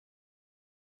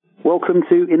Welcome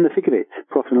to In the Thick of It,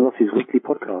 Profit and Losses weekly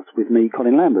podcast with me,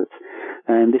 Colin Lambert.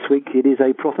 And this week it is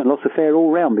a profit and loss affair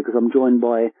all round because I'm joined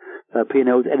by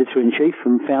P&L's editor-in-chief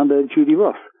and founder, Julie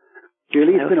Ross.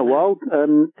 Julie, it's been a while.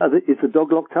 Is the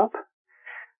dog locked up?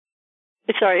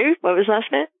 Sorry, what was last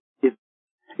bit?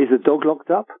 Is the dog locked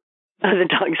up? Oh, the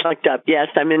dog's locked up. Yes,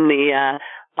 I'm in the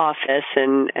office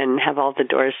and have all the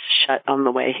doors shut on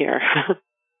the way here.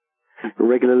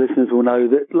 Regular listeners will know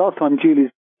that last time Julie's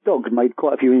dog made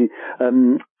quite a few,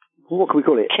 what can we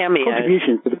call it? Cameos.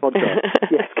 Contributions to the podcast.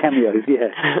 Yes, cameos,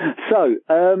 yeah. So,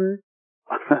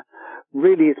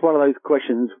 really it's one of those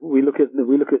questions. We look at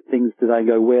things today and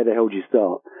go, where the hell do you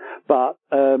start? But,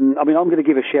 I'm going to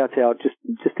give a shout out just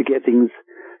to get things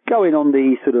going on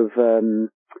the sort of,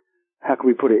 how can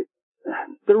we put it?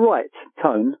 The right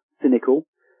tone, cynical.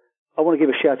 I want to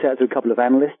give a shout out to a couple of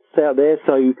analysts out there.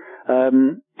 So,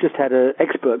 just had an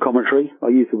expert commentary. I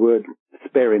use the word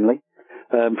sparingly,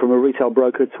 from a retail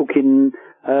broker talking,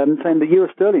 saying that euro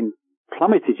sterling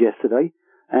plummeted yesterday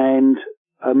and,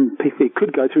 it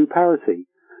could go through parity.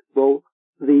 Well,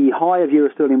 the high of euro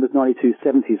sterling was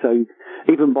 92.70. So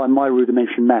even by my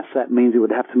rudimentary maths, that means it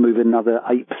would have to move another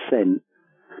 8%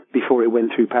 before it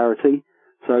went through parity.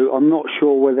 So I'm not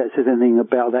sure whether that says anything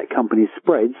about that company's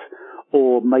spreads,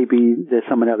 or maybe there's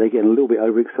someone out there getting a little bit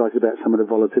overexcited about some of the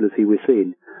volatility we're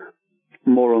seeing.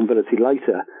 More on volatility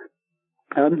later.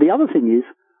 The other thing is,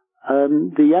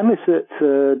 the analyst at,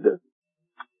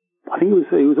 I think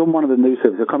it was on one of the news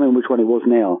services, I can't remember which one it was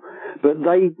now, but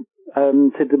they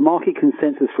said the market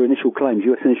consensus for initial claims,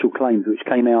 US initial claims, which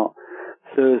came out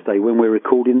Thursday when we're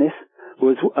recording this,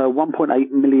 was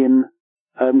 1.8 million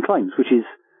claims, which is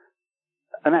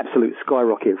an absolute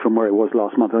skyrocket from where it was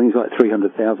last month. I think it was like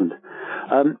 300,000.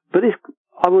 But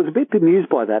I was a bit bemused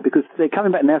by that because they're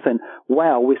coming back now saying,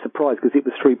 wow, we're surprised because it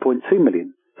was 3.2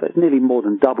 million. So it's nearly more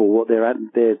than double what their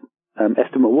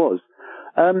estimate was.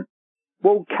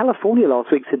 Well, California last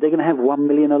week said they're going to have 1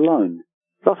 million alone.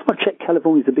 Last time I checked,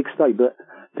 California's a big state, but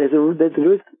there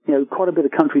is quite a bit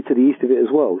of country to the east of it as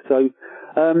well. So,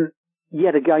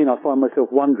 yet again, I find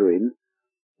myself wondering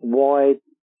why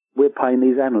we're paying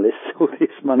these analysts all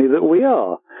this money that we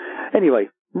are. Anyway,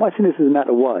 my cynicism out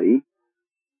of the way.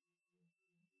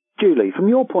 Julie, from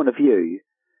your point of view,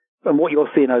 and what you're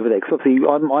seeing over there, because obviously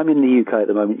I'm in the UK at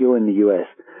the moment, you're in the US.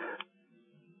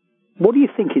 What do you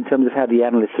think in terms of how the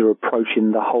analysts are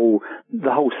approaching the whole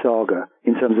saga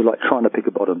in terms of like trying to pick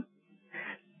a bottom?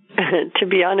 To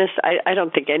be honest, I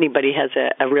don't think anybody has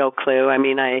a real clue. I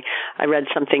mean, I read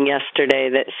something yesterday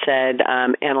that said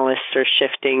analysts are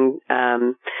shifting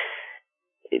to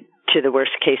the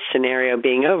worst case scenario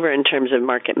being over in terms of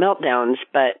market meltdowns.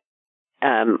 But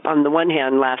on the one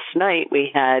hand, last night we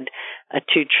had a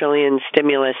 $2 trillion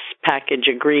stimulus package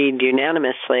agreed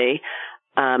unanimously.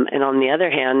 And on the other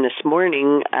hand, this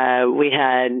morning we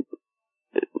had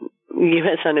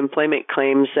U.S. unemployment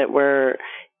claims that were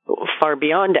far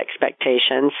beyond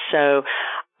expectations. So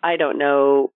I don't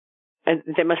know.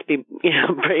 There must be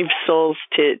brave souls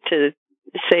to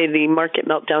say the market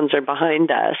meltdowns are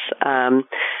behind us. I'm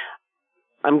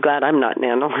glad I'm not an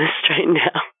analyst right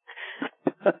now.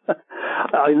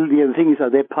 The thing is, though,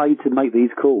 they're paid to make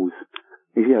these calls.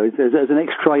 As an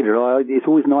ex-trader, it's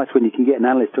always nice when you can get an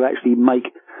analyst to actually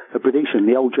make a prediction.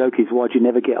 The old joke is, why'd you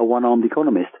never get a one-armed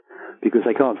economist? Because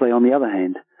they can't say on the other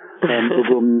hand.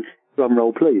 Drum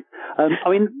roll, please.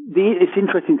 It's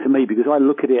interesting to me because I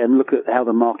look at it and look at how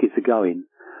the markets are going.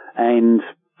 And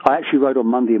I actually wrote on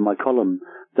Monday in my column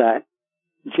that,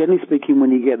 generally speaking,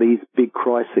 when you get these big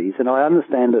crises, and I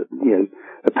understand that,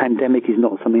 a pandemic is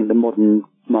not something the modern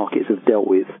markets have dealt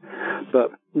with,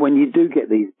 but when you do get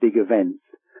these big events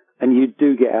and you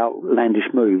do get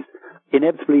outlandish moves,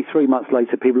 inevitably 3 months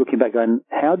later, people looking back going,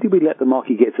 how did we let the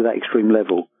market get to that extreme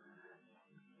level?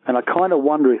 And I kind of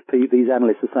wonder if these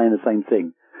analysts are saying the same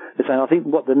thing. They're saying, I think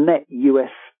the net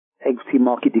US equity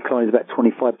market decline is about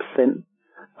 25%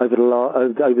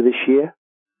 over this year.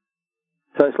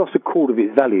 So it's lost a quarter of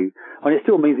its value. It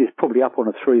still means it's probably up on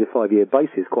a 3 to 5 year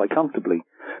basis quite comfortably.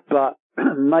 But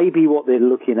maybe what they're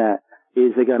looking at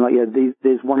is they're going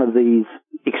there's one of these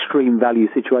extreme value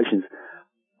situations.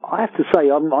 I have to say,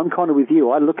 I'm kind of with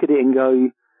you. I look at it and go,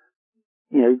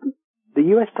 the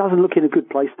US doesn't look in a good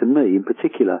place to me in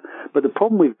particular. But the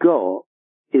problem we've got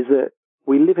is that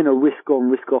we live in a risk-on,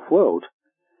 risk-off world.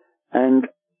 And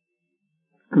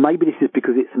maybe this is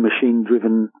because it's a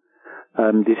machine-driven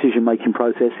decision-making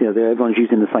process. Everyone's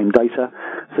using the same data,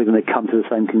 so they're going to come to the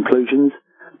same conclusions.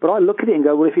 But I look at it and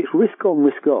go, well, if it's risk-on,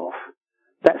 risk-off,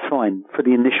 that's fine for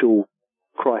the initial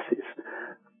crisis.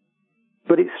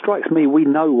 But it strikes me we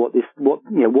know what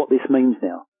this means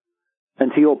now.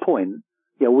 And to your point,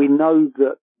 we know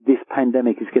that this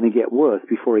pandemic is going to get worse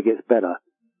before it gets better.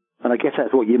 And I guess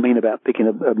that's what you mean about picking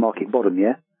a market bottom,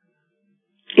 yeah?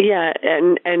 Yeah,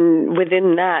 and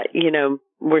within that,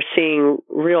 we're seeing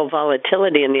real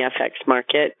volatility in the FX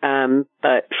market.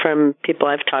 But from people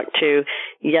I've talked to,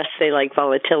 yes, they like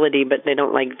volatility, but they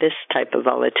don't like this type of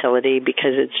volatility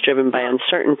because it's driven by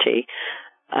uncertainty.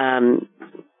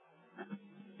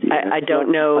 I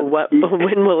don't know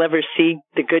when we'll ever see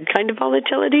the good kind of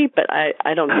volatility, but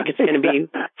I don't think it's going to be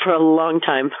for a long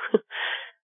time.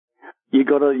 You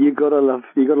gotta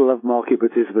love market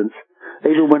participants.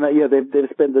 Even when they've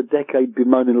spent a decade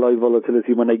bemoaning low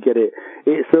volatility. When they get it,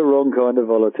 it's the wrong kind of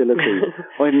volatility.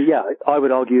 I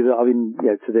would argue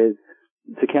that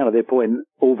to counter their point,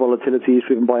 all volatility is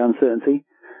driven by uncertainty.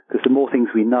 Because the more things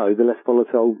we know, the less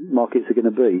volatile markets are going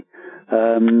to be.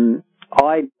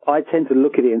 I tend to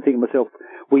look at it and think to myself,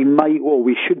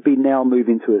 we should be now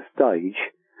moving to a stage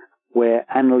where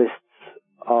analysts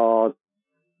are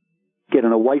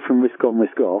getting away from risk on,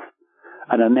 risk off,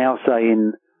 and are now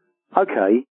saying,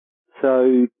 okay,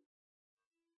 so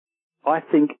I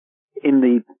think in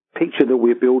the picture that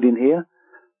we're building here,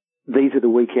 these are the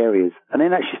weak areas. And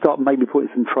then actually start maybe putting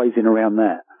some trades in around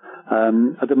that.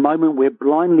 At the moment, we're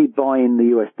blindly buying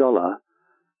the US dollar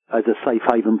as a safe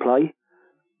haven play.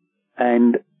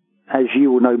 And as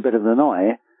you will know better than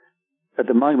I, at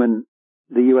the moment,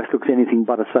 the US looks anything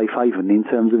but a safe haven in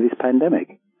terms of this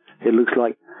pandemic. It looks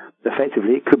like,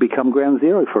 effectively, it could become ground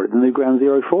zero for it, the new ground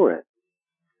zero for it.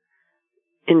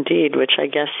 Indeed, which I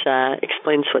guess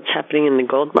explains what's happening in the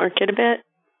gold market a bit.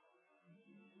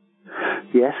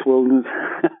 Yes, well,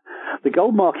 the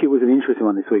gold market was an interesting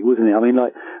one this week, wasn't it? I mean,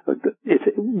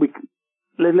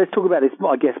 let's talk about this,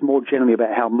 I guess, more generally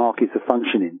about how markets are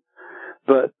functioning.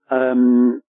 But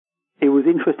it was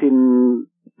interesting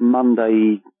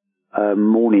Monday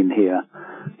morning here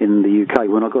in the UK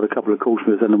when I got a couple of calls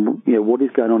from us and what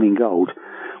is going on in gold,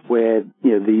 where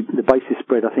the basis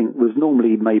spread I think was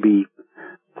normally maybe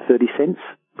 30 cents,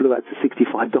 blew out to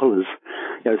 $65.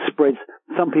 Spreads.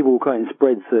 Some people were quoting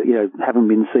spreads that haven't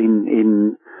been seen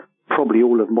in probably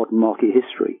all of modern market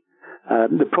history.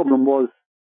 The problem was.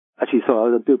 Actually,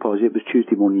 sorry, I do apologise, it was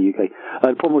Tuesday morning in the UK.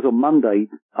 The problem was on Monday,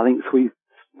 I think three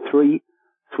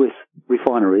Swiss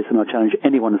refineries, and I challenge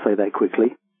anyone to say that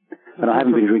quickly, and I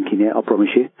haven't been drinking yet, I promise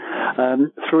you.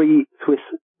 3 Swiss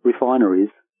refineries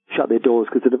shut their doors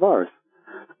because of the virus,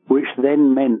 which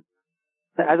then meant,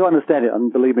 as I understand it,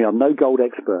 and believe me, I'm no gold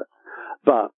expert,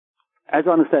 but as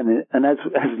I understand it, and as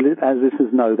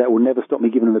listeners know, that will never stop me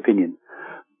giving an opinion.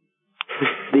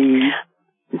 Don't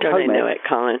I know it,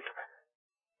 Colin?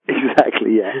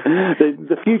 Exactly, yeah.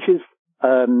 The futures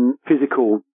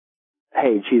physical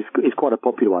hedge is quite a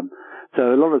popular one.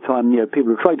 So a lot of the time,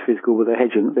 people who trade physical, but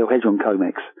they'll hedge on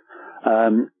COMEX.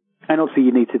 And obviously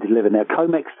you need to deliver. Now,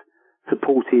 COMEX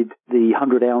supported the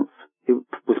 100 ounce. It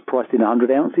was priced in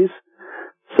 100 ounces.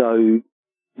 So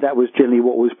that was generally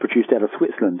what was produced out of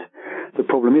Switzerland. The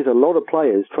problem is a lot of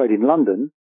players trade in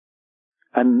London,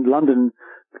 and London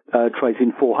trades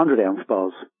in 400 ounce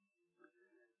bars.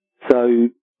 So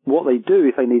what they do,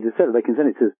 if they need to sell it, they can send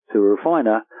it to a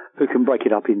refiner who can break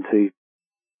it up into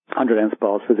 100 ounce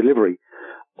bars for delivery.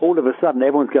 All of a sudden,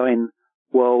 everyone's going,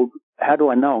 well, how do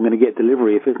I know I'm going to get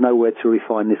delivery if there's nowhere to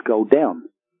refine this gold down?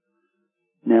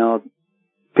 Now,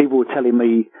 people were telling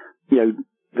me,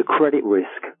 the credit risk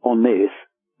on this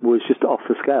was just off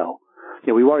the scale.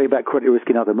 We worry about credit risk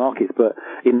in other markets, but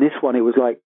in this one, it was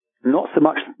like, not so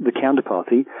much the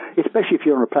counterparty, especially if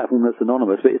you're on a platform that's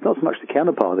anonymous, but it's not so much the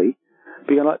counterparty.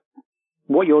 But you're like,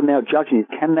 what you're now judging is,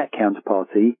 can that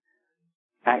counterparty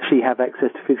actually have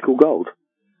access to physical gold?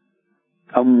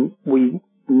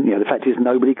 The fact is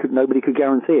nobody could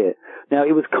guarantee it. Now,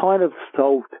 it was kind of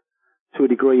solved to a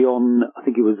degree on, I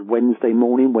think it was Wednesday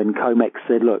morning when COMEX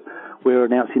said, look, we're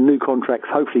announcing new contracts,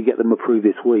 hopefully get them approved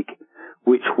this week,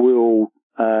 which will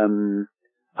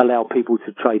allow people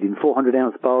to trade in 400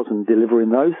 ounce bars and deliver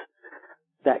in those.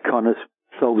 That kind of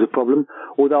solves the problem.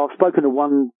 Although I've spoken to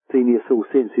one senior source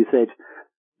since who said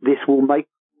this will make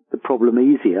the problem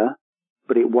easier,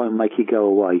 but it won't make it go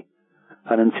away.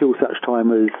 And until such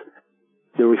time as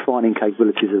the refining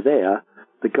capabilities are there,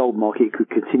 the gold market could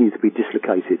continue to be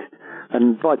dislocated.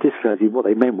 And by dislocated, what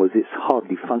they meant was it's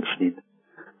hardly functioning,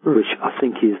 which I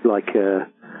think is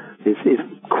is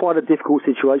quite a difficult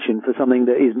situation for something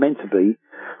that is meant to be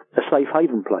a safe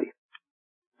haven play.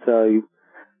 So,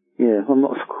 yeah, I'm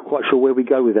not quite sure where we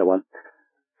go with that one.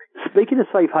 Speaking of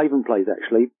safe haven plays,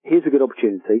 actually, here's a good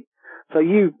opportunity. So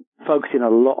you focusing a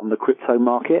lot on the crypto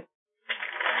market.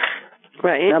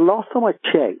 Right. Now, last time I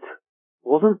checked,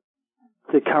 wasn't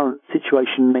the current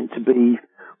situation meant to be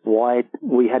why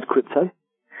we had crypto?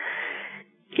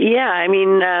 Yeah, I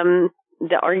mean,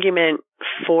 the argument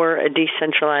for a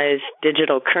decentralized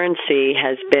digital currency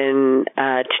has been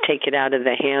to take it out of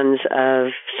the hands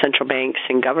of central banks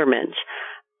and governments.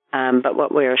 But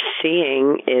what we're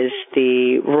seeing is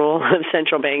the role of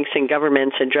central banks and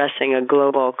governments addressing a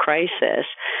global crisis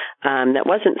that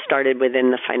wasn't started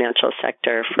within the financial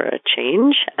sector for a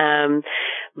change,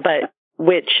 but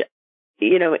which,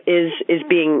 is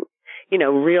being,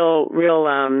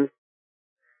 real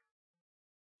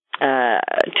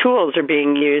tools are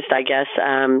being used, I guess,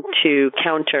 to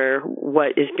counter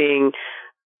what is being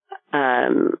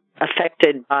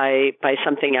affected by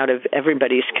something out of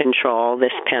everybody's control,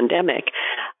 this pandemic.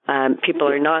 People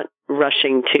are not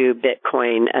rushing to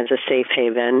Bitcoin as a safe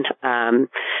haven.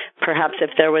 Perhaps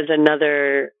if there was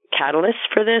another catalyst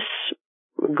for this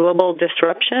global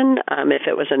disruption, if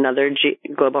it was another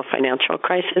global financial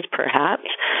crisis, perhaps.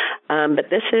 But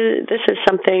this is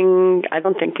something I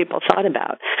don't think people thought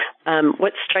about.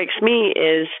 What strikes me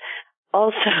is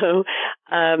also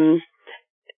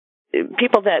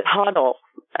people that hodl,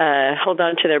 hold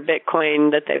on to their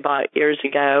Bitcoin that they bought years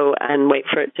ago and wait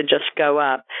for it to just go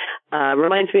up.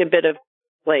 Reminds me a bit of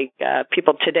like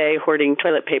people today hoarding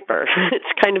toilet paper.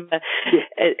 It's kind of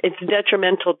it's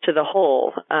detrimental to the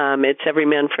whole. It's every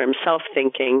man for himself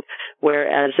thinking,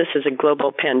 whereas this is a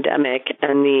global pandemic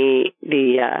and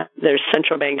there's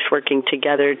central banks working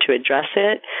together to address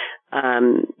it.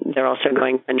 They're also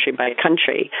going country by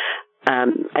country.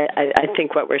 I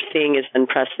think what we're seeing is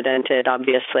unprecedented,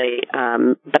 obviously,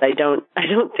 but I don't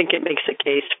think it makes a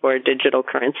case for digital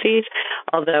currencies,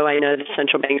 although I know that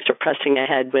central banks are pressing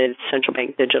ahead with central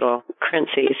bank digital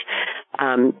currencies.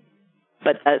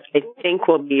 But that, I think,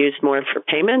 will be used more for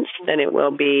payments than it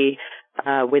will be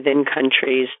within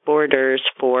countries' borders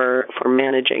for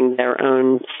managing their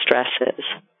own stresses.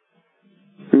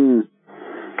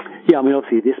 Yeah, I mean,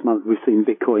 obviously this month we've seen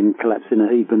Bitcoin collapse in a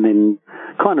heap and then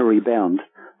kind of rebound.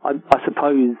 I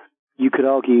suppose you could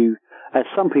argue, as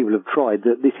some people have tried,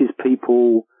 that this is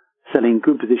people selling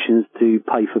good positions to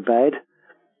pay for bad.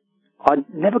 I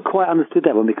never quite understood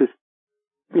that one because,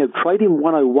 trading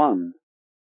 101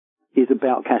 is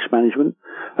about cash management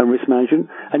and risk management.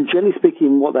 And generally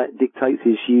speaking, what that dictates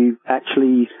is you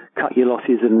actually cut your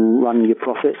losses and run your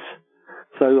profits.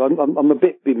 So I'm a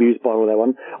bit bemused by all that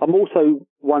one. I'm also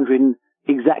wondering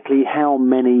exactly how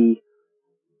many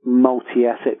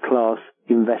multi-asset class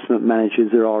investment managers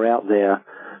there are out there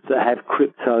that have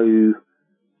crypto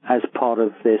as part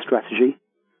of their strategy.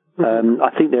 I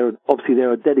think there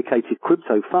are dedicated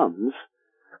crypto funds.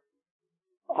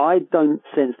 I don't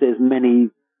sense there's many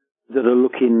that are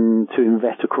looking to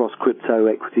invest across crypto,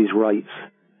 equities, rates,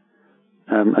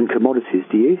 and commodities.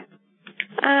 Do you?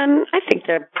 I think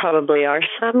there probably are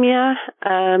some, yeah.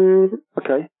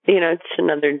 Okay. It's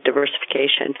another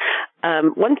diversification.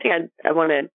 One thing I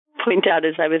want to point out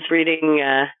is I was reading,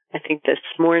 I think this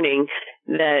morning,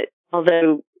 that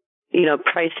although,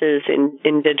 prices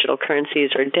in digital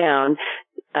currencies are down,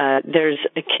 there's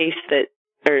a case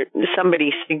or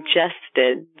somebody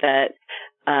suggested that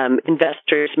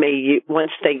investors may,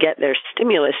 once they get their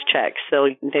stimulus checks,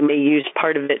 they may use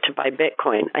part of it to buy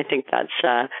Bitcoin. I think that's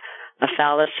a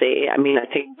fallacy. I mean, I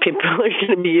think people are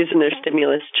going to be using their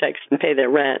stimulus checks to pay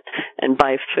their rent and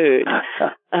buy food.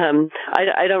 I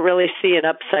don't really see an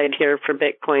upside here for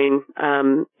Bitcoin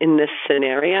in this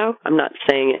scenario. I'm not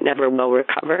saying it never will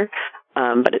recover,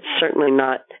 but it's certainly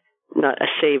not a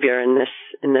savior in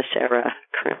this era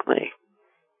currently.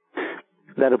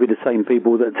 That'll be the same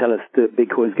people that tell us that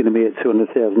Bitcoin's going to be at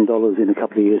 $200,000 in a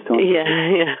couple of years' time.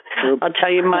 Yeah. I'll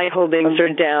tell you, my holdings are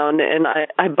down, and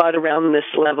I bought around this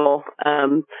level,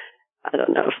 I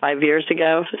don't know, 5 years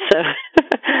ago. So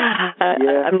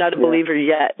I'm not a believer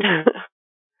yet. No.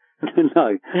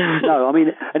 I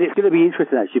mean, and it's going to be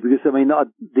interesting actually because I mean,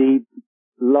 the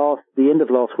end of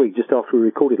last week, just after we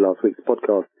recorded last week's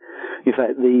podcast, in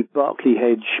fact, the Barclay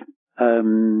hedge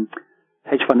fund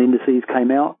indices came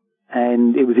out.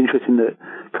 And it was interesting that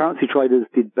currency traders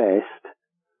did best,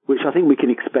 which I think we can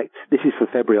expect. This is for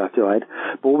February, I have to add,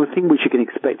 but we think we can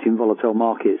expect in volatile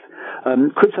markets.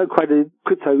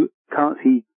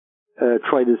 Cryptocurrency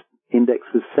traders index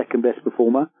was second best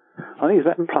performer. I think it's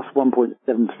about plus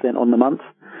 1.7% on the month.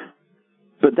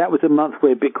 But that was a month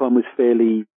where Bitcoin was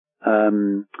fairly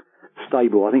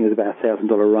stable. I think it was about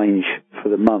 $1,000 range for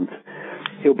the month.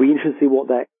 It'll be interesting to see what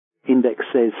that index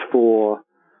says for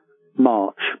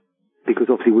March, because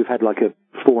obviously we've had like a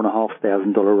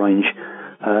 $4,500 range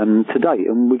to date,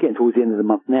 and we're getting towards the end of the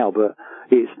month now, but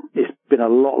it's been a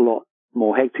lot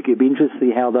more hectic. It'd be interesting to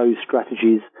see how those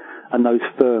strategies and those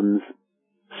firms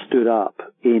stood up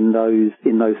in those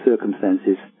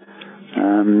circumstances.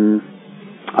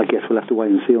 I guess we'll have to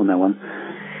wait and see on that one.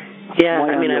 Yeah,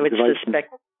 I would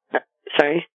suspect.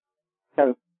 Sorry.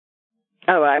 No.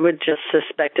 Oh, I would just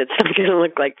suspect it's not going to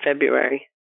look like February.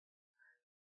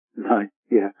 No,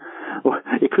 yeah. Well,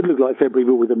 it could look like February,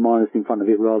 but with a minus in front of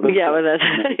it, rather. Yeah, well, that's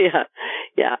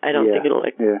yeah. I don't think it'll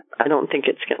look. Yeah. I don't think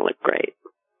it's going to look great.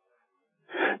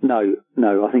 No,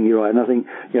 I think you're right, and I think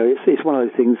it's one of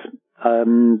those things.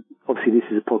 Obviously, this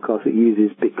is a podcast that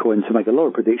uses Bitcoin to make a lot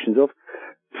of predictions of.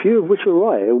 Few of which are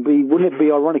right. Wouldn't it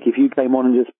be ironic if you came on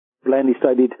and just blandly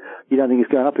stated you don't think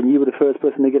it's going up, and you were the first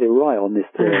person to get it right on this?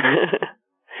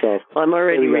 So, well, I'm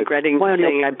already regretting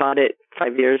saying I bought it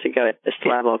 5 years ago at this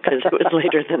level because it was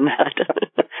later than that.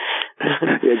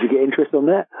 Yeah, did you get interest on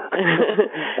that?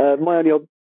 My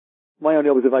only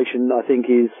observation, I think,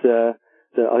 is that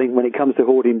I think when it comes to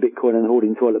hoarding Bitcoin and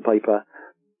hoarding toilet paper,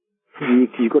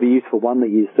 you've got a use for one that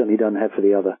you certainly don't have for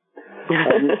the other.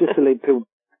 Just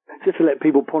to let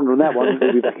people ponder on that one,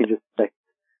 we'll be back in just a sec.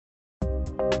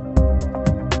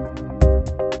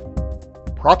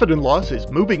 Profit and Loss is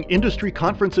moving industry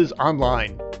conferences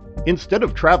online. Instead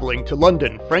of traveling to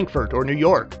London, Frankfurt, or New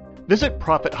York, visit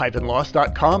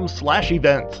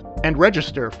profit-loss.com/events and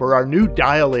register for our new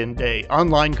Dial-In Day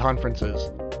online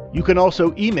conferences. You can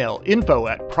also email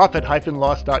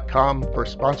info@profit-loss.com for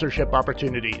sponsorship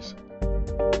opportunities.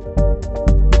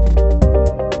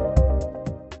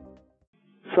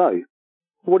 So,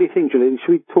 what do you think, Julian? Should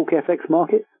we talk FX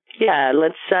markets? Yeah,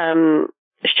 let's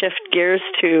shift gears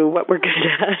to what we're good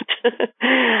at.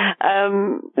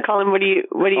 Colin, what are you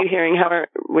hearing?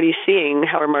 What are you seeing?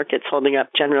 How are markets holding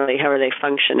up generally? How are they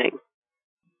functioning?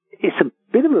 It's a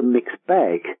bit of a mixed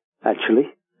bag,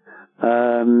 actually,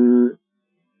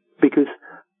 because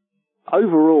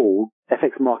overall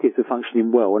FX markets are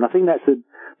functioning well, and I think that's a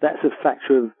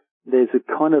factor of there's a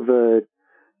kind of the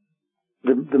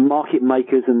market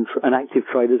makers and active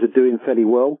traders are doing fairly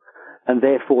well, and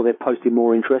therefore they're posting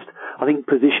more interest. I think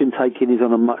position taking is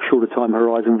on a much shorter time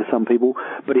horizon for some people,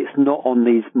 but it's not on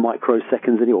these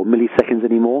microseconds or milliseconds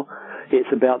anymore.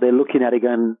 It's about they're looking at it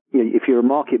going, if you're a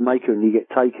market maker and you get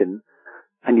taken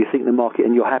and you think the market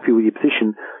and you're happy with your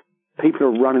position, people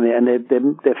are running it and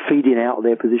they're feeding out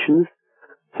their positions.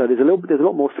 So there's a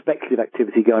lot more speculative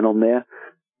activity going on there.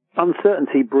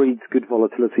 Uncertainty breeds good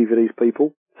volatility for these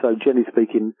people. So generally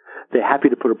speaking, they're happy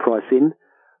to put a price in.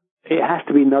 It has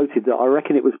to be noted that I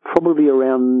reckon it was probably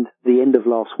around the end of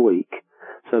last week.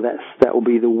 So that will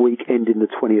be the week ending the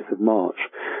 20th of March,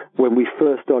 when we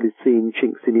first started seeing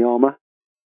chinks in the armour.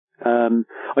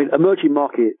 Emerging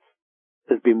markets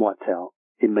has been wiped out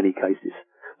in many cases.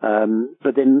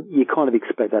 But then you kind of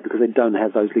expect that because they don't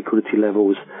have those liquidity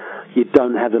levels. You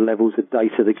don't have the levels of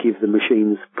data that give the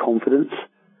machines confidence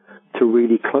to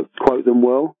really quote them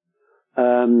well.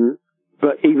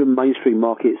 But even mainstream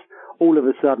markets, all of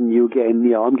a sudden you're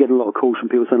getting, I'm getting a lot of calls from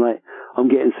people saying, like, I'm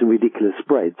getting some ridiculous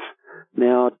spreads.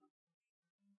 Now,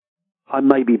 I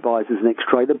may be biased as an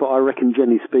ex-trader, but I reckon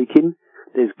generally speaking,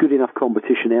 there's good enough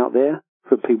competition out there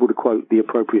for people to quote the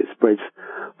appropriate spreads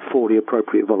for the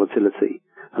appropriate volatility.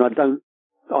 And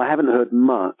I haven't heard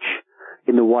much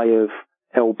in the way of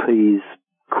LPs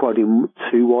quoting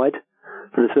too wide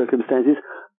for the circumstances.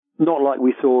 Not like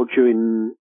we saw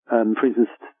during, for instance,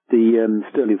 the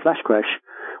Sterling flash crash,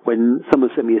 when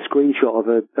someone sent me a screenshot of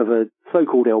a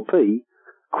so-called LP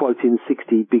quoting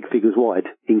 60 big figures wide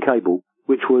in cable,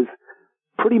 which was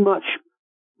pretty much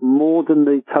more than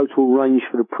the total range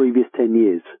for the previous 10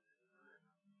 years.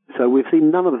 So we've seen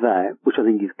none of that, which I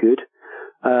think is good.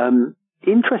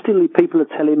 Interestingly, people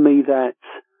are telling me that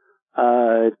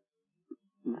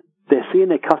they're seeing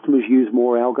their customers use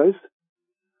more algos,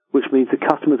 which means the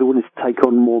customers are willing to take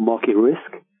on more market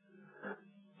risk.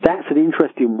 That's an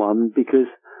interesting one because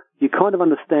you kind of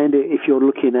understand it if you're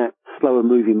looking at slower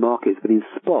moving markets, but in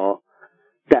spot,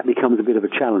 that becomes a bit of a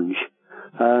challenge.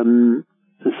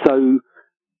 So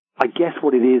I guess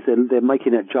what it is, they're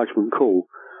making that judgment call.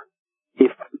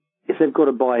 If they've got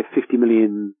to buy 50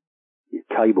 million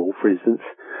cable, for instance,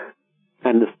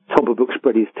 and the top of book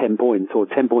spread is 10 points, or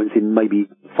 10 points in maybe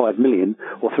 5 million,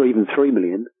 or even 3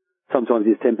 million, sometimes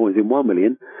it's 10 points in 1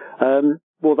 million,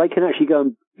 well, they can actually go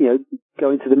and,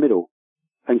 go into the middle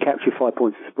and capture 5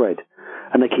 points of spread.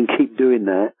 And they can keep doing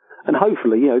that. And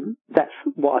hopefully, that's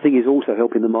what I think is also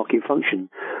helping the market function.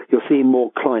 You're seeing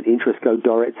more client interest go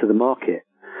direct to the market.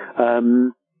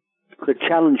 The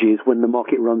challenge is when the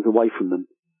market runs away from them.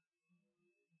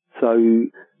 So,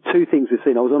 two things we've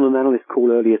seen. I was on an analyst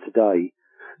call earlier today,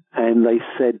 and they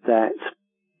said that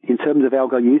in terms of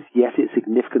algo use, yes, it's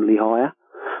significantly higher.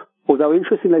 Although,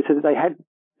 interestingly, they said that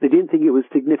they they didn't think it was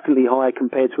significantly higher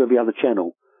compared to every other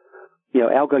channel. You know,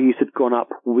 algo use had gone up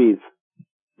with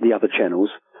the other channels,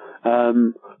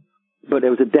 but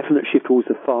there was a definite shift towards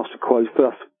the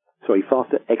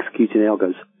faster executing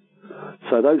algos.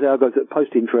 So those algos that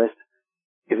post interest,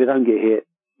 if they don't get hit,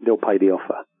 they'll pay the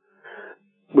offer,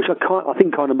 which I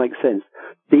think kind of makes sense.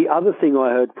 The other thing I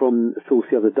heard from a source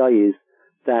the other day is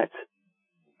that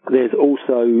there's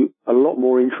also a lot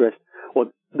more interest, or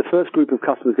the first group of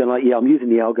customers going like, yeah, I'm using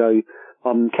the algo,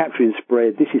 I'm capturing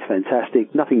spread, this is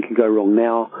fantastic, nothing can go wrong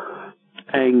now.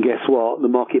 And guess what? The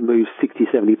market moves 60,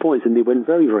 70 points, and it went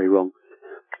very, very wrong.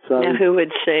 So, now, who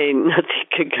would say nothing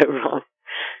could go wrong?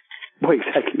 Well,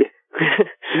 exactly.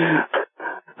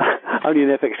 Only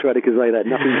an FX trader can say that.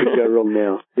 Nothing could go wrong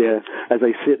now. Yeah, as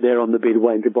they sit there on the bid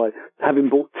waiting to buy, having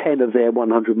bought 10 of their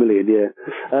 100 million.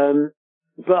 Yeah,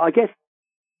 but I guess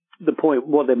the point,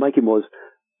 what they're making was,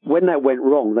 when that went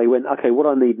wrong, they went, okay, what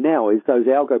I need now is those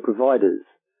algo providers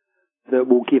that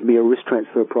will give me a risk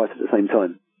transfer price at the same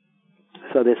time.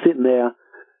 So they're sitting there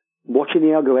watching the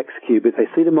algo execute, but if they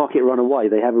see the market run away,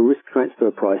 they have a risk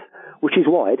transfer price, which is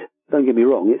wide. Don't get me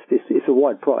wrong, it's a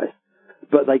wide price,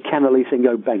 but they can at least then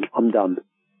go, bang, I'm done.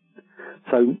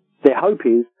 So their hope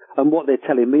is, and what they're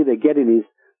telling me they're getting is,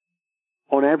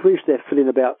 on average, they're filling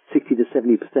about 60 to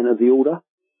 70% of the order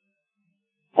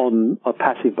on a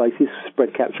passive basis,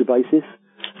 spread capture basis,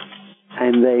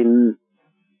 and then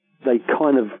they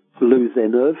kind of lose their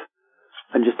nerve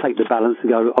and just take the balance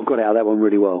and go, I've got out of that one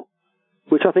really well.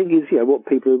 Which I think is, you know, what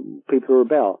people are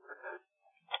about.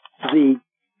 The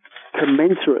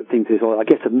commensurate thing to this, or I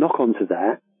guess a knock on to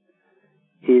that,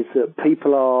 is that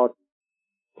people are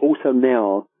also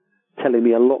now telling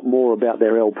me a lot more about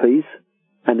their LPs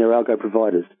and their algo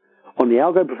providers. On the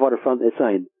algo provider front, they're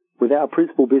saying, without a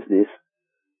principal business,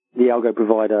 the algo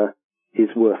provider is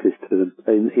worthless to them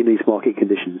in these market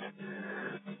conditions.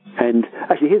 And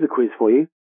actually, here's a quiz for you.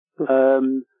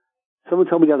 Someone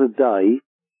told me the other day,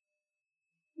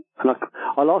 and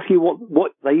I'll ask you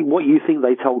what you think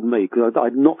they told me, because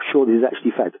I'm not sure this is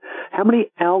actually fact. How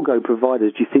many algo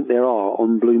providers do you think there are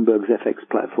on Bloomberg's FX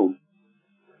platform?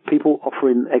 People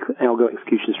offering algo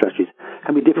execution strategies.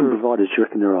 How many different providers do you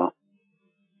reckon there are?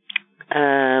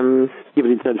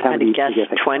 Given in terms of how many? I'd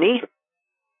guess 20.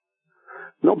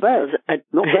 Not bad.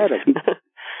 Not bad, actually.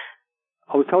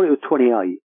 I was told it was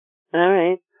 28. All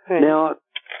right. Now,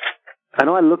 and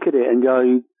I look at it and go,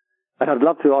 and I'd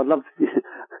love to,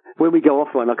 when we go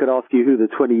offline, I could ask you who the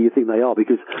 20 you think they are,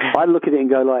 because I look at it and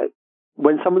go like,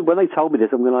 when they told me this,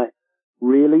 I'm going like,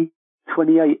 really?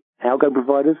 28 algo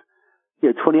providers? You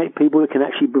know, 28 people that can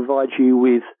actually provide you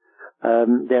with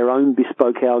their own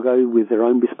bespoke algo, with their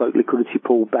own bespoke liquidity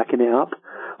pool backing it up?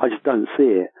 I just don't see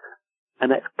it.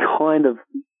 And that's kind of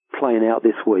playing out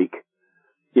this week.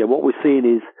 Yeah, what we're seeing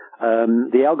is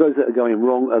the algos that are going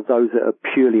wrong are those that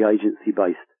are purely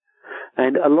agency-based.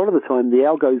 And a lot of the time, the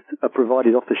algos are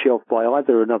provided off the shelf by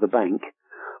either another bank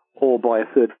or by a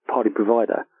third-party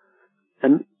provider.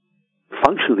 And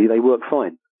functionally, they work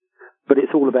fine. But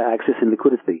it's all about accessing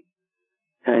liquidity.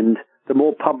 And the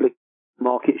more public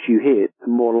markets you hit,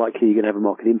 the more likely you're going to have a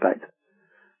market impact.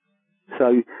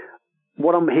 So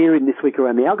what I'm hearing this week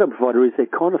around the algo provider is they're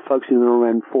kind of focusing on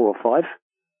around 4 or 5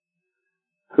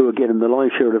 who are getting the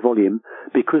lion's share of the volume,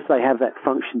 because they have that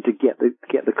function to get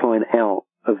the client out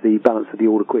of the balance of the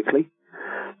order quickly.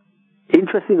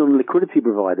 Interesting on liquidity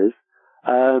providers,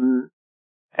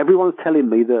 everyone's telling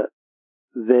me that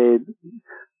they're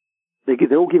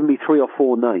all giving me 3 or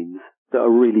 4 names that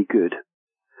are really good.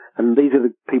 And these are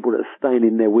the people that are staying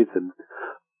in there with them.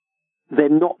 They're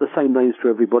not the same names for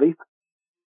everybody.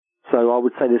 So I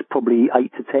would say there's probably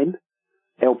 8 to 10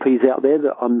 LPs out there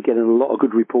that I'm getting a lot of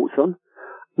good reports on.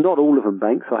 Not all of them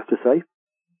banks, I have to say.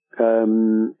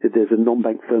 There's a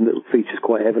non-bank firm that features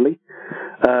quite heavily.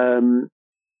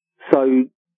 So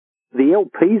the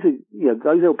LPs,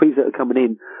 those LPs that are coming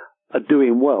in are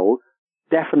doing well.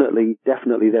 Definitely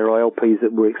there are LPs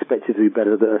that were expected to do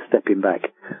better that are stepping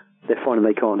back. They're finding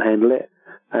they can't handle it.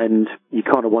 And you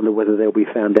kind of wonder whether they'll be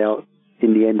found out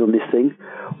in the end on this thing.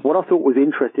 What I thought was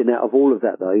interesting out of all of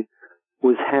that, though,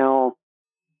 was how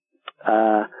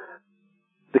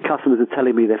the customers are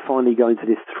telling me they're finally going to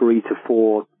this 3 to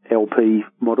 4 LP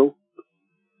model.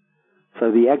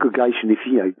 So the aggregation, if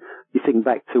you think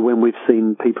back to when we've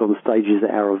seen people on stages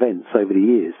at our events over the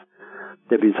years,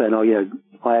 they've been saying,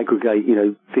 I aggregate,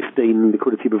 15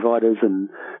 liquidity providers and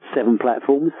 7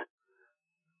 platforms.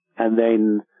 And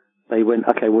then they went,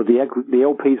 okay, well, the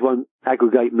LPs won't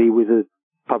aggregate me with a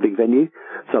public venue.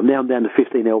 So I'm now down to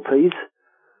 15 LPs.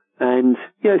 And,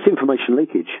 it's information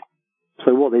leakage.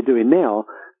 So what they're doing now,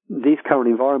 these current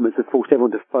environments have forced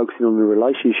everyone to focus in on the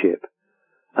relationship,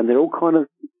 and they're all kind of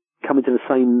coming to the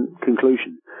same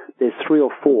conclusion. There's 3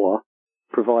 or 4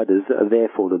 providers that are there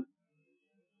for them.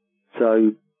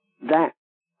 So that,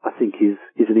 I think, is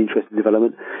an interesting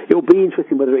development. It'll be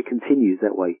interesting whether it continues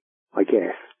that way, I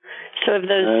guess. So of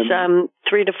those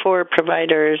 3 to 4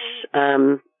 providers,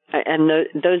 and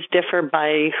those differ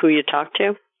by who you talk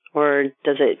to, or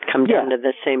does it come down to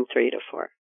the same 3 to 4?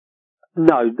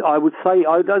 No, I would say,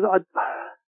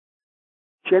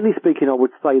 generally speaking, I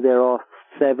would say there are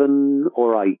 7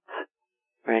 or 8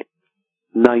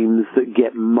 names that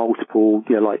get multiple,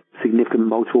 like significant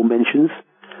multiple mentions,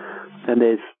 and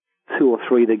there's 2 or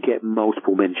 3 that get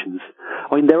multiple mentions.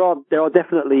 I mean, there are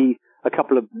definitely a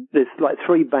couple of, there's like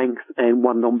 3 banks and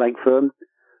 1 non-bank firm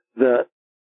that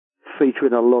feature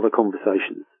in a lot of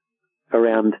conversations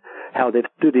around how they've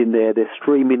stood in there. They're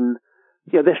streaming,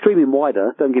 they're streaming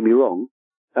wider, don't get me wrong.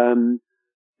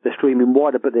 They're streaming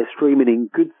wider, but they're streaming in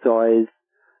good size.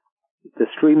 The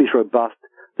stream is robust.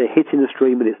 They're hitting the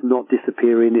stream and it's not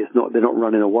disappearing. They're not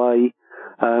running away.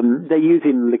 They're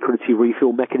using liquidity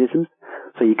refill mechanisms,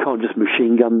 so you can't just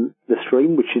machine gun the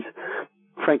stream, which is,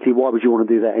 frankly, why would you want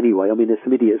to do that anyway? I mean, there's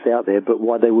some idiots out there, but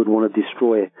why they would want to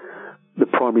destroy the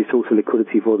primary source of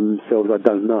liquidity for themselves, I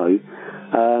don't know.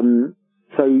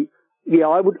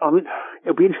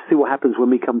 It'll be interesting to see what happens when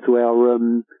we come to our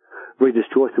Reader's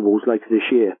Choice Awards later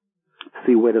this year, to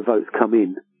see where the votes come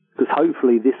in, because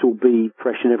hopefully this will be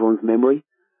fresh in everyone's memory,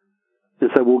 and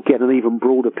so we'll get an even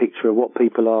broader picture of what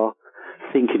people are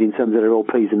thinking in terms of their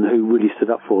LPs and who really stood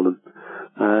up for them.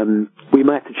 We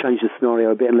may have to change the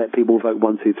scenario a bit and let people vote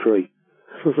 1, 2, 3,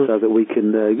 so that we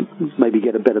can maybe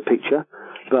get a better picture.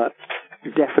 But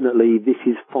definitely this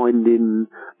is finding,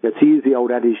 to use the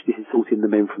old adage, this is sorting the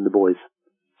men from the boys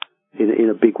in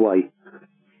a big way.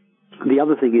 The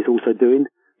other thing it's also doing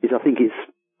is, I think it's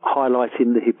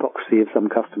highlighting the hypocrisy of some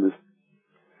customers,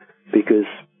 because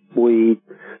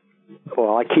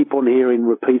I keep on hearing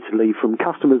repeatedly from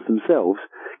customers themselves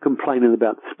complaining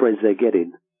about the spreads they're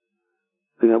getting.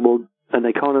 And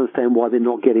they can't understand why they're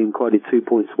not getting quoted 2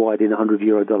 points wide in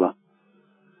 €100 dollar.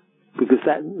 Because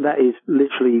that is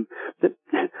literally,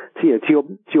 to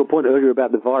your point earlier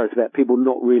about the virus, about people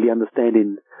not really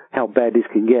understanding how bad this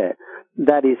can get,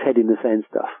 that is head in the sand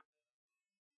stuff.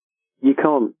 You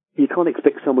can't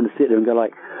expect someone to sit there and go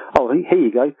like, oh, here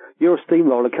you go, you're a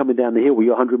steamroller coming down the hill with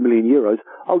your €100 million.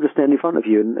 I'll just stand in front of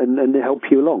you and help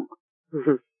you along.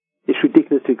 Mm-hmm. It's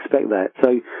ridiculous to expect that.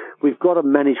 So we've got to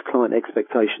manage client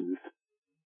expectations.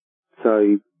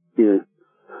 So,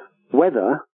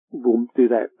 whether we'll do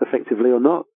that effectively or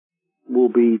not will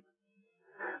be,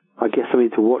 I guess, something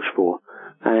to watch for.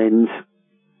 And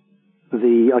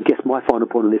I guess my final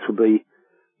point on this would be,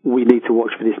 we need to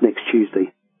watch for this next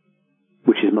Tuesday,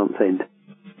 which is month end.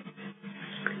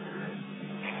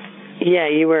 Yeah,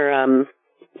 you were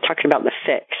talking about the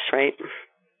fix, right?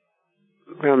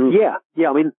 Yeah.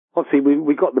 I mean, obviously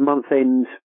we got the month end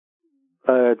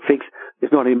fix.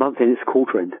 It's not even month end; it's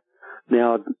quarter end.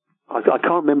 Now, I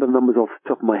can't remember the numbers off the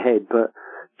top of my head, but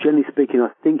generally speaking, I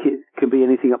think it can be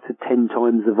anything up to 10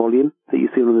 times the volume that you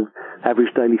see on the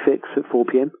average daily fix at 4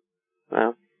 p.m.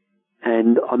 Wow.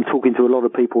 And I'm talking to a lot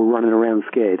of people running around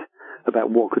scared about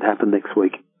what could happen next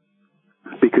week.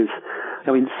 Because,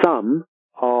 I mean, some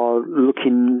are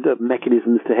looking at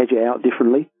mechanisms to hedge it out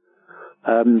differently.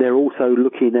 They're also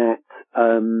looking at,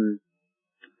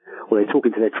 they're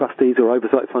talking to their trustees or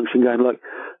oversight function going, look,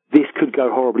 this could go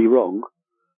horribly wrong.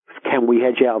 Can we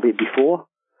hedge out of it before?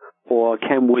 Or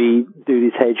can we do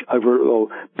this hedge over, or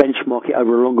benchmark it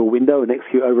over a longer window and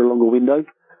execute over a longer window?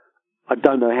 I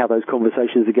don't know how those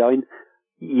conversations are going.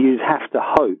 You have to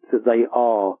hope that they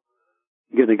are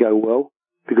going to go well,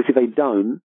 because if they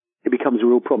don't, it becomes a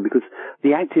real problem. Because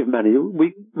the active manager,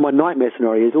 my nightmare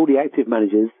scenario is all the active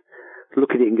managers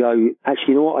look at it and go,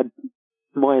 actually, you know what?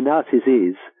 My analysis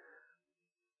is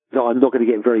that I'm not going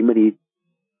to get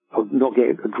not get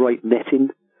a great netting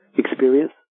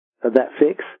experience of that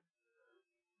fix.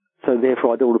 So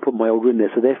therefore, I don't want to put my order in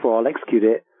there. So therefore, I'll execute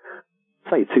it,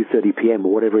 say 2:30 p.m.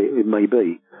 or whatever it may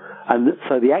be. And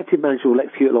so the active manager will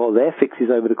execute a lot of their fixes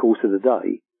over the course of the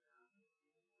day,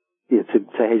 to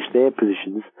hedge their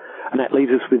positions. And that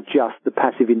leaves us with just the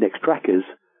passive index trackers,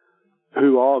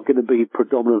 who are going to be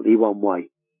predominantly one way.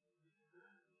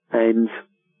 And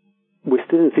we're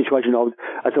still in a situation,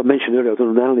 as I mentioned earlier, I was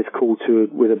on an analyst call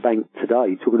with a bank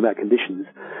today talking about conditions,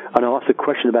 and I asked a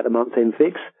question about the month-end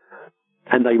fix,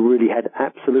 and they really had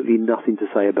absolutely nothing to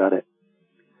say about it.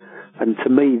 And to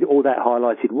me, all that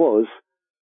highlighted was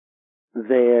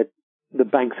the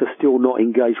banks are still not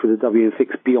engaged with the WM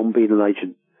fix beyond being an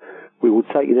agent, We will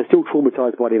take you. They're still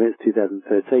traumatized by the events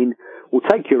 2013. We'll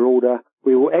take your order.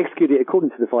 We will execute it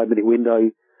according to the 5-minute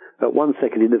window at 1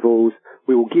 second intervals.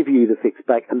 We will give you the fix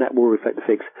back, and that will reflect the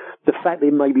fix. The fact that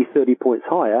it may be 30 points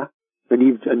higher, and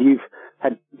you've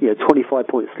had 25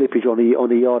 point slippage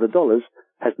on a yard of dollars,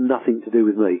 has nothing to do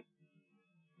with me.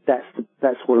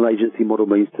 That's what an agency model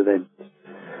means to them.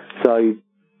 So,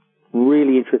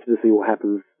 really interested to see what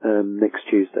happens next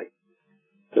Tuesday.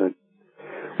 So,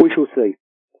 we shall see.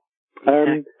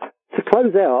 To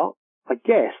close out, I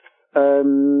guess,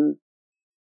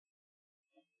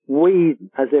 we,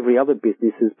 as every other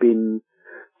business, has been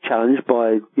challenged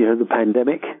by, the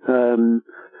pandemic.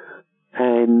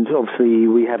 And obviously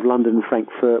we have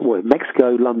Mexico,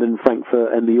 London,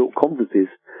 Frankfurt and New York conferences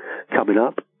coming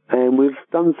up. And we've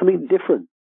done something different,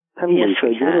 haven't we? So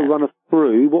do you want to run us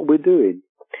through what we're doing?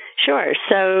 Sure.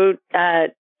 So,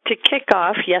 to kick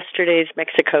off, yesterday's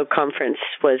Mexico conference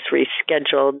was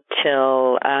rescheduled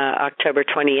till October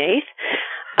 28th.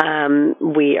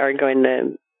 We are going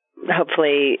to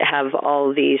hopefully have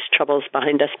all these troubles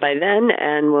behind us by then,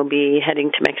 and we'll be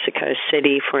heading to Mexico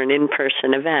City for an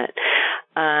in-person event.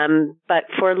 But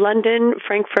for London,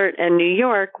 Frankfurt, and New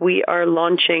York, we are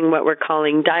launching what we're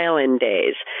calling dial-in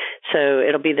days. So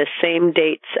it'll be the same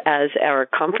dates as our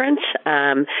conference.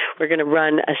 We're going to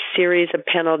run a series of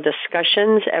panel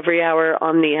discussions every hour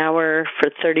on the hour for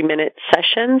 30-minute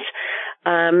sessions.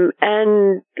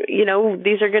 And,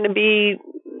 these are going to be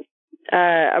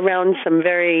around some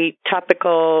very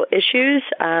topical issues.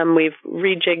 We've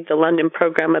rejigged the London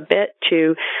program a bit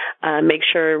to make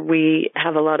sure we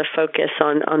have a lot of focus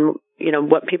on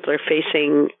what people are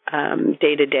facing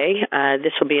day to day.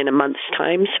 This will be in a month's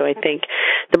time, so I think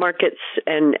the markets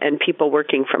and people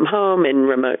working from home and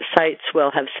remote sites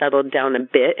will have settled down a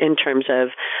bit in terms of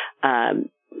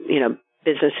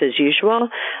business as usual.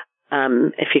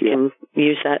 If you can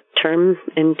use that term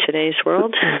in today's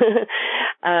world.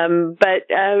 But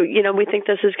we think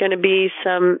this is going to be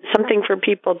something for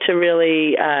people to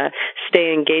really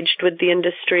stay engaged with the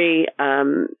industry.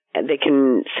 They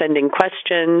can send in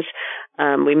questions.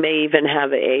 We may even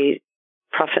have a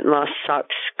profit and loss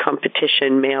stocks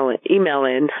competition email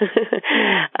in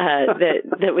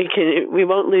that we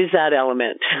won't lose that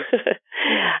element.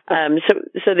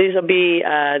 So these will be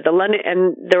the London,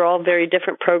 and they're all very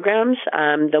different programs.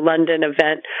 The London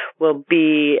event will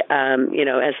be,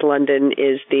 as London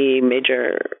is the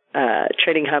major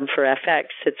trading hub for FX,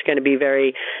 it's going to be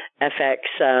very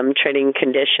FX trading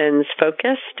conditions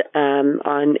focused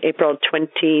on April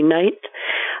 29th.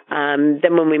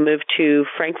 Then when we move to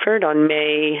Frankfurt on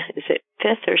May, is it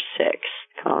 5th or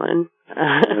 6th, Colin?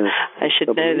 I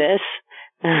should know this.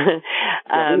 I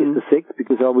think it's the 6th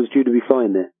because I was due to be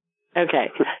flying there.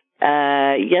 Okay.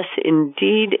 Yes,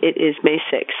 indeed, it is May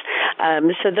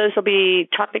 6th. So those will be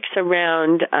topics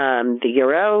around the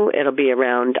euro. It'll be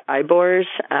around IBORs,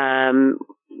 how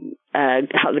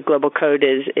the global code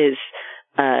is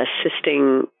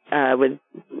assisting with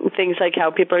things like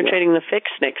how people are trading the FIX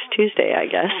next Tuesday, I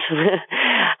guess.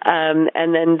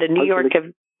 And then the New York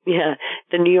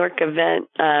event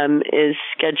is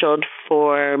scheduled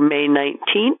for May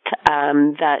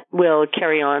 19th. That will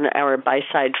carry on our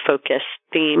buy-side focused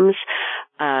themes.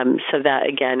 So that,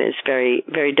 again, is very,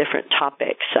 very different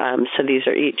topics. So these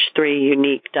are each 3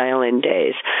 unique dial-in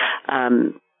days.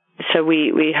 So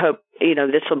we hope,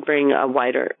 this will bring a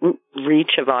wider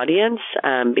reach of audience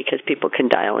because people can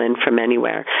dial in from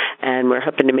anywhere. And we're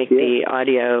hoping to make the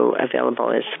audio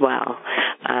available as well.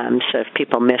 So if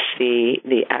people miss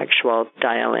the actual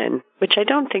dial-in, which I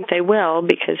don't think they will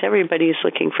because everybody's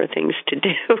looking for things to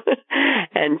do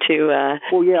and to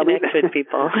connect with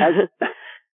people.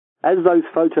 As those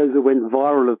photos that went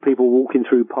viral of people walking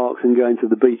through parks and going to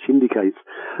the beach indicates,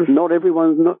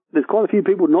 there's quite a few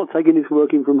people not taking this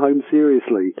working from home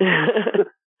seriously.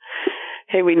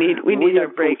 Hey, we need our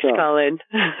breaks, Colin.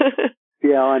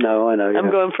 Yeah, I know. I'm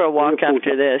going for a walk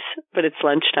after this, but it's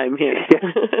lunchtime here.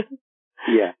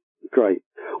 Yeah, great.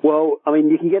 Well,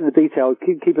 you can get the details.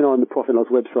 Keep an eye on the Profit and Loss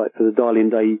website for the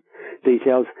dial-in day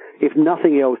details. If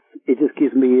nothing else, it just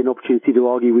gives me an opportunity to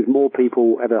argue with more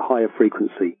people at a higher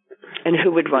frequency. And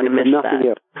who would want to miss that?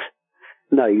 Else.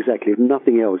 No, exactly. If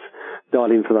nothing else,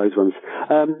 dial in for those ones.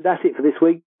 That's it for this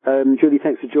week. Julie,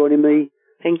 thanks for joining me.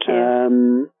 Thank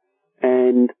you.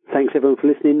 And thanks everyone for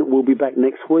listening. We'll be back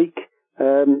next week.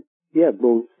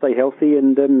 We'll stay healthy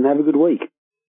and have a good week.